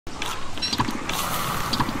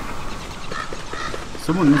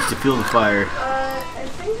Someone needs to feel the fire. I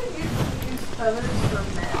think that you can use feathers for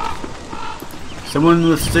men. Someone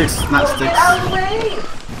with sticks, not sticks. Get out of the way!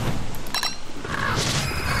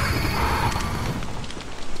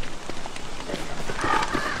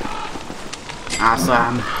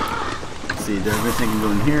 Awesome. Let's see, there's everything can go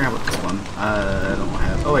in here. How about this one? I don't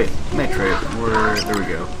have. Oh wait, night tray. There we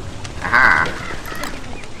go. Aha!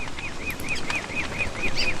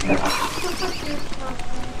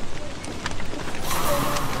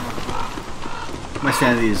 My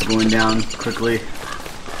sanity is going down quickly.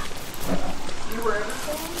 You were ever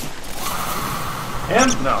sane?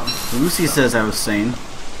 Him? No. Lucy says I was sane.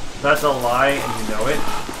 That's a lie and you know it.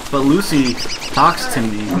 But Lucy talks to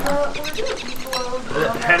me. We're doing people.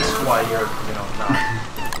 Hence why you're, you know, not.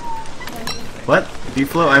 What?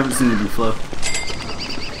 B-flow? I haven't seen the B-flow.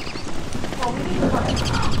 Well, we need to find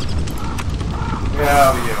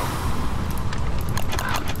Yeah, we do.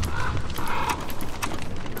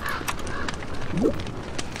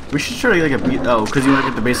 We should try to get like a beat. Oh, because you want to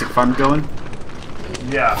get the basic farm going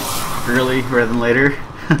Yeah. early rather than later.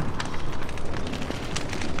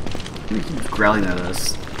 He keeps growling at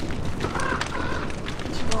us.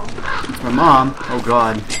 It's my mom. Oh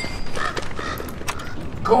god.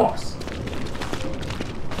 Of course.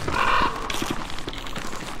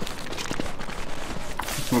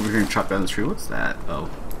 I'm over here and chop down the tree. What's that? Oh.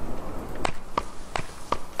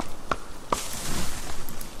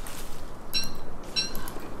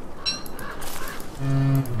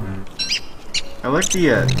 I like the,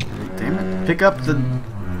 damn it. Pick up the,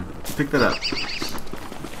 pick that up.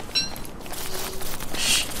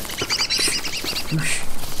 Shh.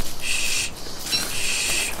 Shh.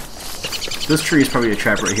 Shh. This tree is probably a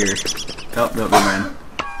trap right here. Oh, no, never mind.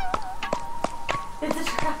 It's a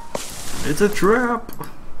trap. It's a trap!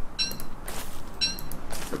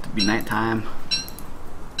 It's about to be nighttime.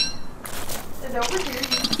 And over here you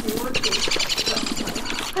can see where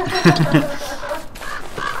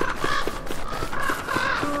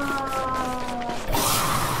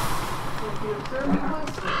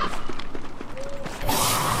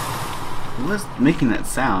What's making that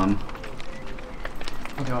sound?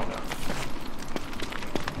 I don't know.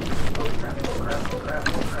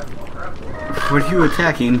 What are you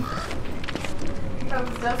attacking? I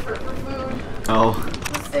was desperate for food. Oh.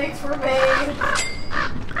 Mistakes were made.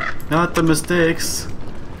 Not the mistakes.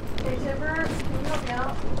 Hey Timber, can you help me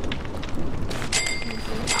out?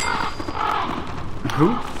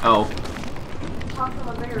 Who? Oh. Talk to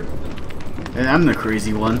my bear. And I'm the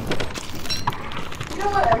crazy one. You know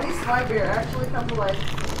what? At least my bear actually comes to life.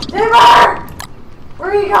 Timber!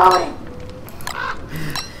 Where are you going?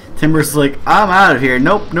 Timber's like, I'm out of here.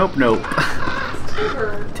 Nope, nope, nope.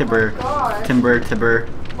 Timber. Timber. Oh my God. Timber, Timber.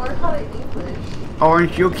 Learn how to English.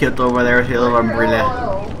 Aren't you cute over there with your little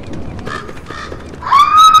umbrella?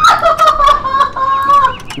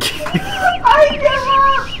 I give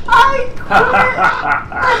up! I quit! I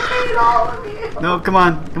hate all of you! No, come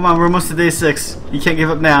on. Come on, we're almost to day 6. You can't give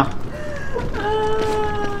up now.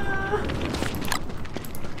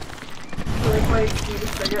 Like my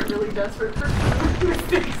excuse, I get really desperate for food.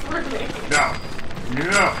 Mistakes were made. No.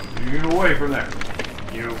 No. You get away from there.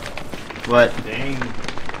 You. What? Dang.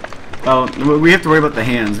 Oh, we have to worry about the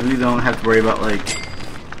hands. We don't have to worry about like.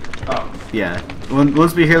 Oh. Yeah.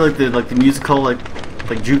 Once we hear like the musical like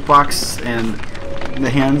jukebox and the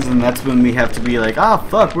hands, and that's when we have to be like, ah,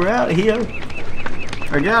 fuck, we're out of here.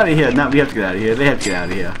 Or get out of here. No, we have to get out of here. They have to get out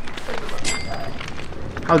of here.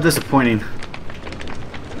 How disappointing.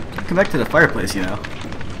 Come back to the fireplace, you know.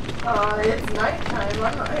 It's nighttime.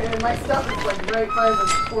 My stuff is like right by the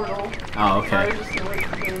portal. Oh, So I okay. was just gonna wait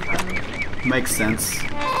for daytime. Makes sense.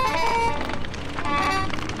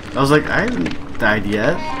 I was like, I haven't died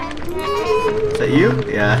yet. Is that you?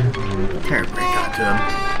 Yeah. Terribly got to him.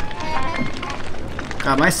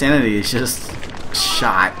 God, my sanity is just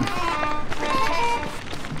shot.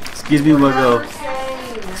 Excuse me while I go.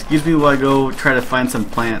 Excuse me while I go try to find some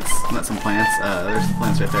plants. Not some plants. There's some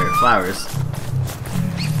plants right there. Flowers.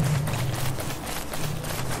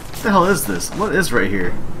 What the hell is this? What is right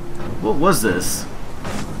here? What was this?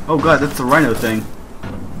 Oh god, that's the rhino thing.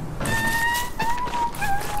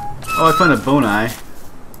 Oh, I found a bone eye.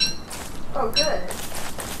 Oh, good.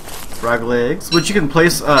 Frog legs, which you can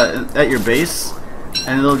place at your base,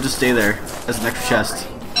 and it'll just stay there as an extra chest.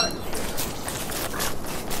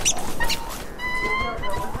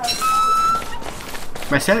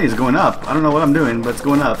 My sanity is going up. I don't know what I'm doing, but it's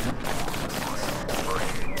going up.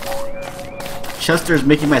 Chester's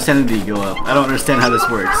making my sanity go up. I don't understand how this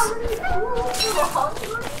works.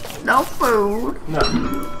 No food. No.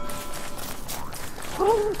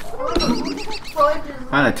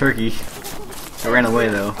 Find a turkey. I ran away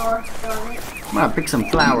though. Oh, darn it. I'm gonna pick some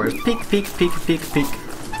flowers. Peek, peek, peek, peek, peek.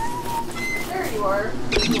 There you are.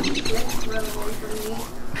 You bitch, run away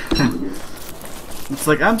from me. It's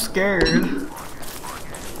like, I'm scared.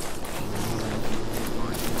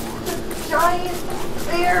 Giant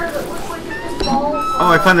bear that looks like it just falls. Oh,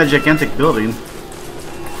 I found that gigantic building.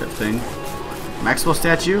 That thing. Maxwell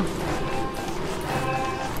statue?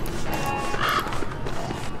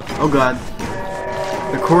 Oh god.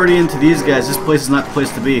 According to these guys, this place is not the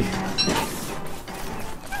place to be. Better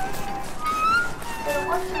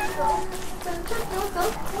watch yourself. Better check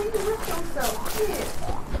yourself before you hurt yourself. Shit.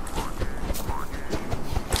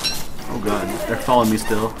 Oh god, they're following me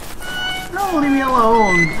still. No, leave me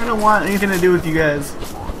alone. I don't want anything to do with you guys.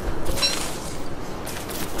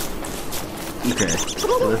 Okay, so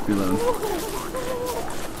let's be alone.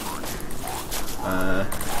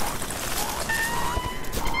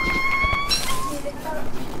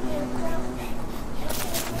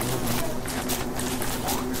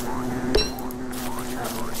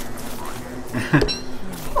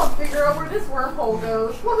 I'll figure out where this wormhole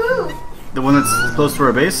goes. Woohoo! The one that's close to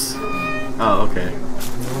our base? Oh, okay.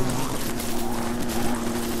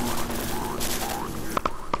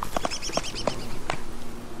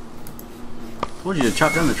 Told you to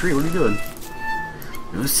chop down the tree. What are you doing?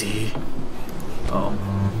 Lucy. Oh,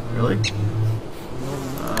 really?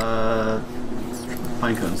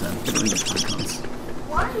 Pine cones then. We don't need pine cones.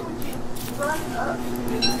 Why would you run up?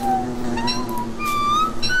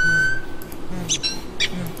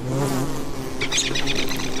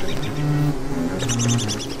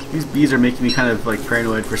 These bees are making me kind of like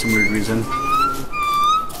paranoid for some weird reason.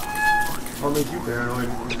 I'll make you paranoid.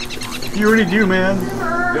 You already do, man.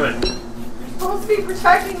 Good. You're supposed to be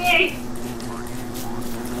protecting me!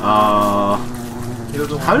 He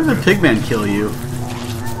doesn't How did the pigman kill you?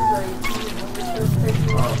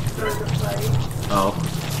 Oh.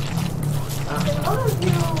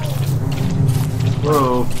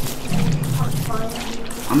 Whoa.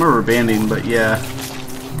 I'm rubber banding, but yeah.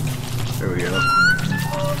 There we go.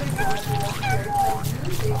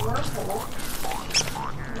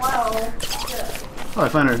 Oh, I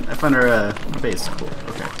found her base. Cool.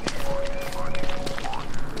 Okay.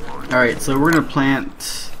 Alright, so we're gonna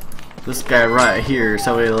plant this guy right here,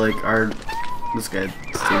 so we like this guy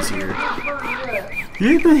stays here.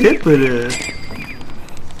 Hit it.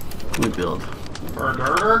 Let me build. Why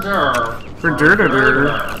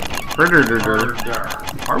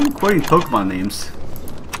are we quoting Pokemon names?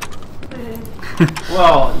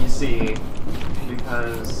 Well, you see,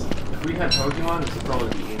 because if we had Pokemon, this would probably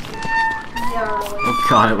be easy. Yeah, really. Oh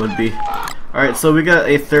god, it would be. Alright, so we got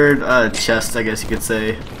a third chest, I guess you could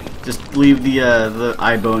say. Just leave the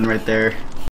eye bone right there.